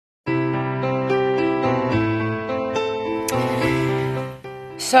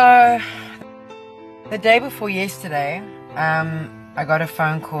So, the day before yesterday, I got a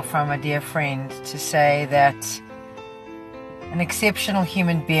phone call from a dear friend to say that an exceptional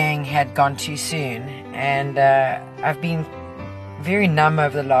human being had gone too soon, and I've been very numb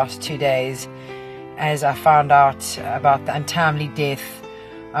over the last 2 days as I found out about the untimely death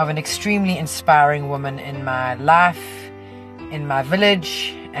of an extremely inspiring woman in my life, in my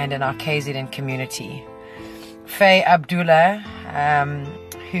village, and in our KZN community. Faye Abdullah,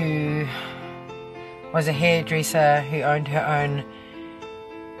 who was a hairdresser who owned her own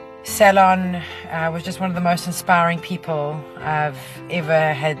salon, was just one of the most inspiring people I've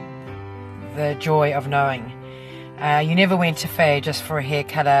ever had the joy of knowing. You never went to Faye just for a hair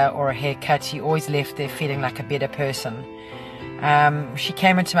color or a haircut. You always left there feeling like a better person. She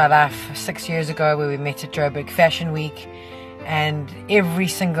came into my life 6 years ago, where we met at Joburg Fashion Week, and every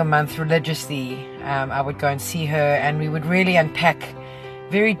single month religiously I would go and see her, and we would really unpack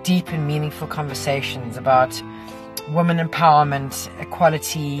very deep and meaningful conversations about woman empowerment,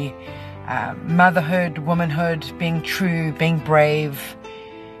 equality, motherhood, womanhood, being true, being brave,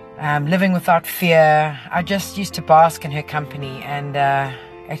 living without fear. I just used to bask in her company, and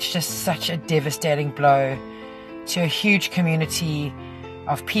it's just such a devastating blow to a huge community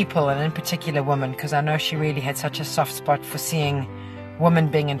of people, and in particular women, because I know she really had such a soft spot for seeing women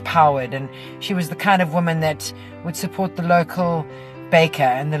being empowered. And she was the kind of woman that would support the local baker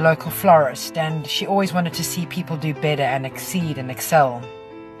and the local florist, and she always wanted to see people do better and exceed and excel.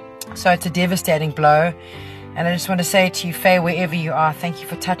 So it's a devastating blow, and I just want to say to you, Faye, wherever you are, thank you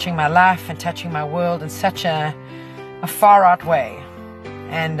for touching my life and touching my world in such a far out way.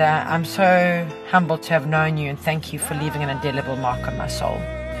 And I'm so humbled to have known you, and thank you for leaving an indelible mark on my soul.